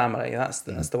same family. That's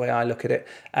the way I look at it.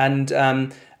 And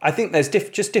I think there's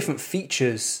just different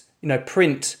features.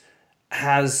 Print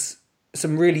has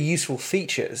some really useful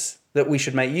features that we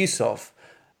should make use of.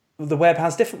 The web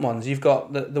has different ones. You've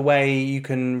got the way you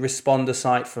can respond a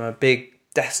site from a big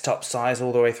desktop size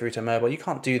all the way through to mobile. You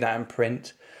can't do that in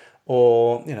print.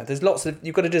 Or, there's lots of...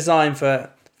 You've got to design for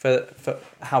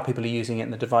how people are using it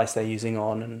and the device they're using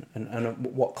on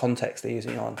and what context they're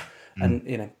using on.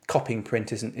 And, copying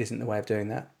print isn't the way of doing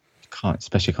that. Can't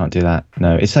do that.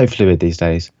 No, it's so fluid these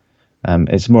days.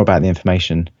 It's more about the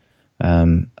information.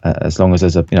 As long as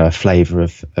there's a flavour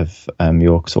of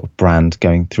your sort of brand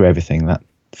going through everything, that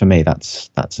for me that's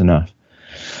enough.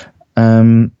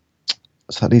 So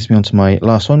that leads me on to my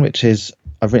last one, which is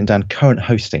I've written down current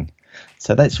hosting.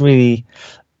 So that's really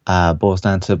boils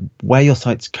down to where your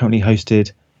site's currently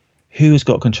hosted, who's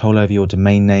got control over your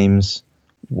domain names,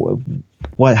 how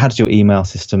does your email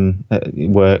system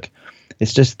work.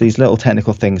 It's just these little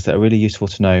technical things that are really useful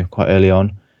to know quite early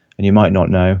on, and you might not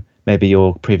know. Maybe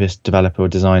your previous developer or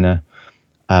designer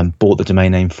bought the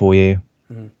domain name for you,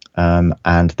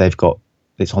 and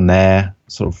it's on their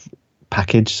sort of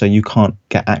package, so you can't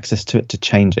get access to it to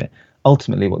change it.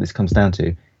 Ultimately, what this comes down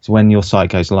to is when your site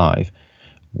goes live,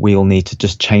 we'll need to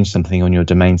just change something on your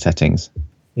domain settings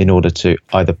in order to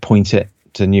either point it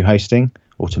to new hosting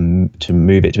or to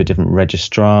move it to a different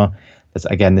registrar.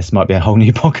 Again, this might be a whole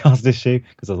new podcast issue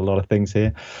because there's a lot of things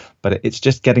here, but it's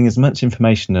just getting as much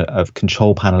information of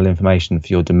control panel information for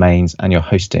your domains and your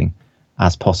hosting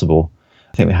as possible.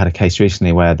 I think we had a case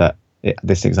recently where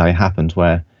this exactly happened,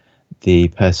 where the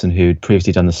person who'd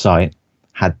previously done the site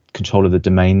had control of the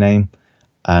domain name,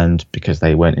 and because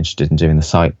they weren't interested in doing the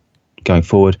site going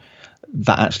forward,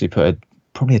 that actually put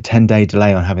probably a 10-day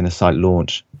delay on having the site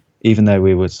launch, even though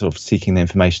we were sort of seeking the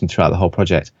information throughout the whole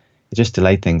project. It just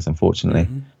delayed things, unfortunately.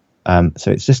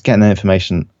 So it's just getting the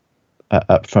information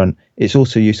up front. It's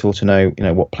also useful to know,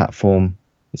 what platform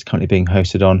it's currently being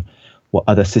hosted on, what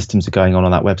other systems are going on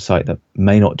that website that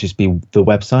may not just be the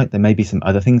website. There may be some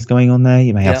other things going on there.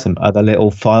 You may have some other little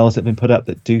files that have been put up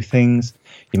that do things.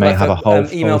 You may have a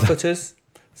whole email footers.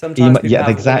 Sometimes people Yeah, have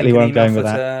exactly a where link I'm and email going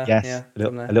with footer. that. Yes, Yeah,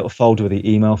 from a there. little folder with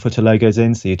the email footer logos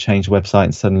in. So you change the website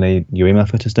and suddenly your email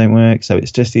footers don't work. So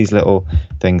it's just these little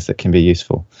things that can be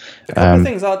useful. A couple of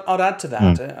things I'd add to that.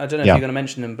 Mm, I don't know if yeah, you're going to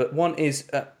mention them, but one is,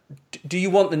 do you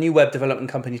want the new web development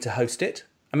company to host it?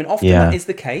 I mean, often that yeah, is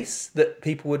the case, that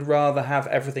people would rather have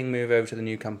everything move over to the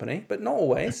new company, but not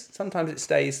always. Sometimes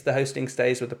the hosting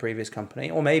stays with the previous company,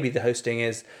 or maybe the hosting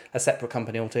is a separate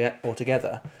company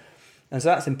altogether. And so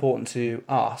that's important to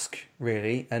ask,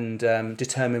 really, and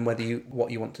determine what you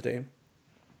want to do.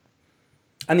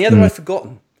 And the other I've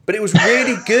forgotten, but it was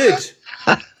really good.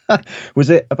 Was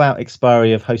it about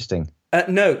expiry of hosting?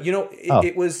 No, Oh,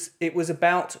 it was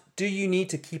about, do you need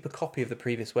to keep a copy of the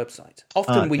previous website?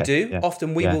 Often we okay, do. yeah,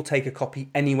 Often we yeah, will take a copy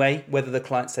anyway, whether the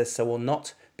client says so or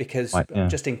not, because right, yeah.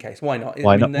 just in case. Why not? I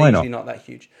Why mean, not? they're Why usually not? not that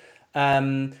huge.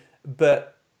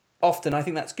 But often I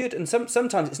think that's good, and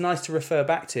sometimes it's nice to refer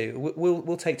back to.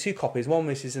 We'll take two copies. One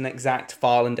which is an exact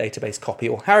file and database copy,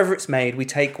 or however it's made. We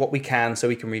take what we can so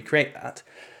we can recreate that,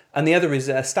 and the other is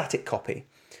a static copy.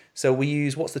 So we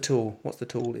use what's the tool?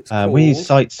 It's called We use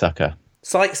SiteSucker.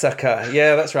 SiteSucker.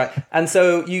 Yeah, that's right. And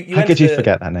so you How enter could you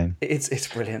forget that name? It's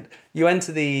brilliant. You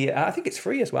enter the I think it's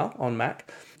free as well on Mac.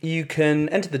 You can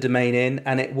enter the domain in,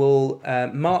 and it will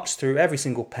march through every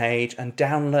single page and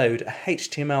download a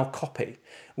HTML copy,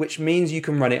 which means you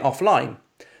can run it offline.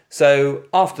 So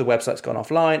after the website's gone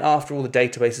offline, after all the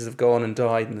databases have gone and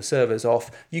died and the server's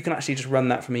off, you can actually just run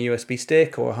that from a USB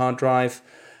stick or a hard drive,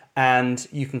 and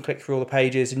you can click through all the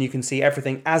pages and you can see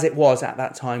everything as it was at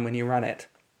that time when you ran it,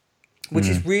 which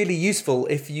is really useful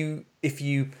if you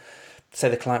say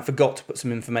the client forgot to put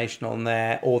some information on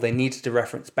there, or they needed to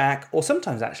reference back, or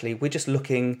sometimes actually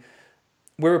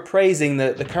we're appraising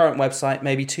the current website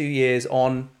maybe 2 years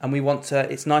on, and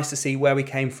it's nice to see where we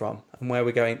came from and where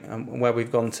we're going and where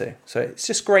we've gone to. So it's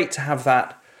just great to have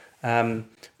that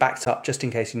backed up just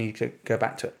in case you need to go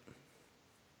back to it.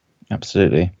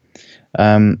 Absolutely.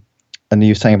 And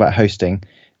you were saying about hosting.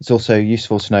 It's also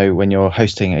useful to know when your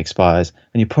hosting expires,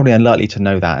 and you're probably unlikely to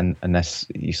know that unless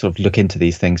you sort of look into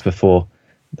these things before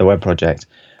the web project.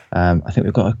 I think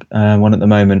we've got one at the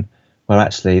moment where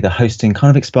actually the hosting kind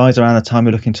of expires around the time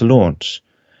we're looking to launch.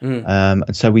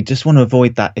 And so we just want to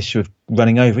avoid that issue of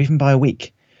running over even by a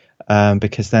week,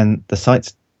 because then the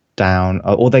site's down,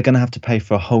 or they're going to have to pay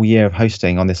for a whole year of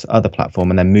hosting on this other platform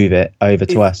and then move it over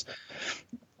to us.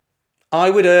 I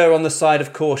would err on the side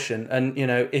of caution, and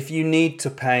if you need to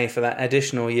pay for that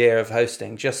additional year of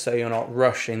hosting just so you're not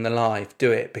rushing the live,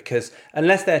 do it, because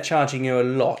unless they're charging you a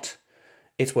lot,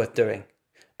 it's worth doing,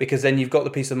 because then you've got the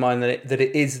peace of mind that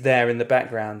it is there in the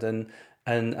background, and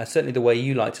certainly the way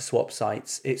you like to swap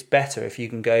sites, it's better if you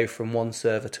can go from one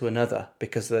server to another,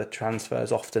 because the transfer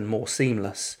is often more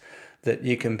seamless. That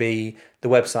you can the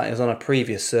website is on a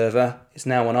previous server, it's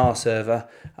now on our server,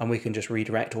 and we can just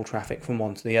redirect all traffic from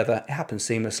one to the other. It happens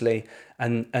seamlessly,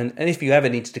 and if you ever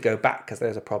needed to go back because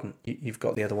there's a problem, you've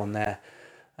got the other one there.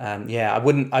 I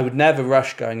would never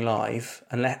rush going live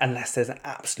unless there's an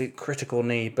absolute critical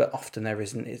need, but often there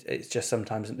isn't. It's just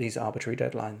sometimes these arbitrary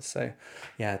deadlines. So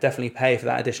yeah, definitely pay for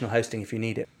that additional hosting if you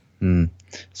need it.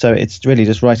 So it's really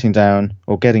just writing down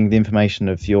or getting the information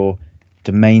of your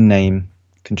domain name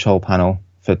control panel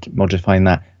for modifying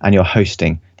that, and your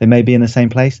hosting. They may be in the same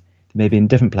place, they may be in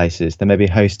different places, they may be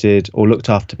hosted or looked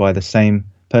after by the same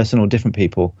person or different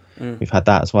people. We've had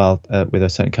that as well with a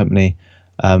certain company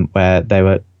where they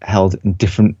were held in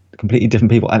completely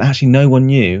different people, and actually no one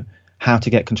knew how to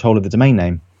get control of the domain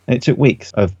name. And it took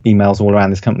weeks of emails all around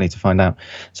this company to find out.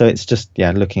 So it's just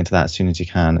looking into that as soon as you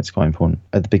can. It's quite important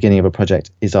at the beginning of a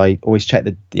project. I always check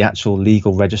the actual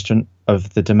legal registrant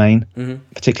of the domain,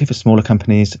 particularly for smaller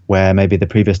companies where maybe the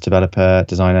previous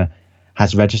designer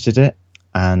has registered it,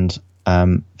 and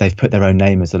they've put their own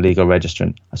name as the legal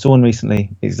registrant. I saw one recently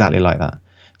exactly like that.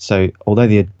 So although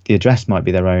the address might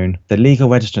be their own, the legal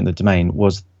registrant of the domain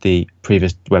was the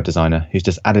previous web designer who's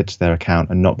just added to their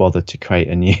account and not bothered to create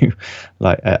a new,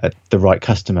 the right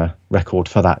customer record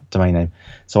for that domain name.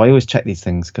 So I always check these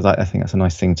things because I think that's a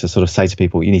nice thing to sort of say to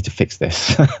people, you need to fix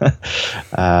this,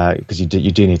 because you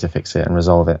do need to fix it and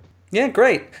resolve it. Yeah,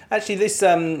 great. Actually, this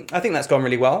I think that's gone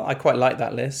really well. I quite like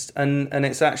that list, and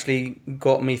it's actually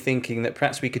got me thinking that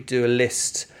perhaps we could do a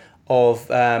list of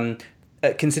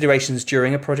considerations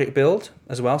during a project build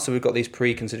as well. So we've got these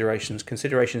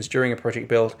considerations during a project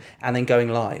build, and then going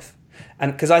live.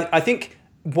 And because I think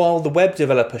while the web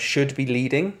developer should be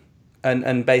leading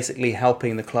and basically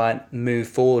helping the client move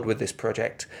forward with this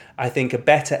project, I think a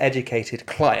better educated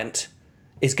client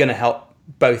is going to help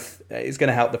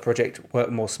the project work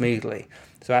more smoothly.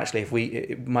 So actually,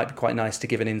 it might be quite nice to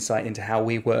give an insight into how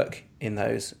we work in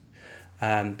those.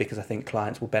 because I think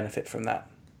clients will benefit from that.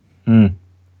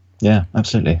 Yeah,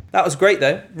 absolutely. That was great,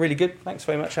 though. Really good. Thanks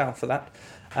very much, Al, for that.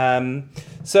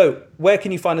 So where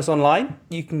can you find us online?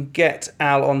 You can get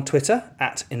Al on Twitter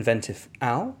at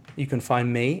InventiveAl. You can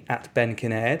find me at Ben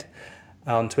Kinnaird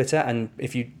on Twitter. And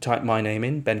if you type my name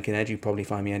in, Ben Kinnaird, you'll probably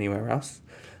find me anywhere else.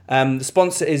 The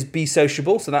sponsor is Be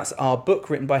Sociable. So that's our book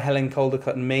written by Helen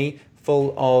Caldicott and me,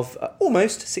 full of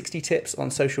almost 60 tips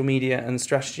on social media and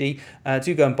strategy.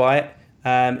 Do go and buy it.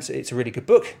 It's a really good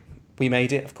book. We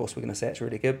made it. Of course, we're going to say it's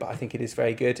really good, but I think it is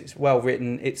very good. It's well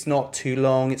written. It's not too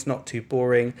long. It's not too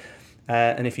boring.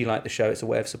 And if you like the show, it's a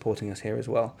way of supporting us here as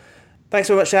well. Thanks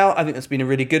very much, Al. I think that's been a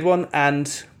really good one, and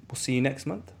we'll see you next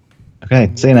month.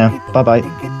 Okay, see you now. Bye-bye.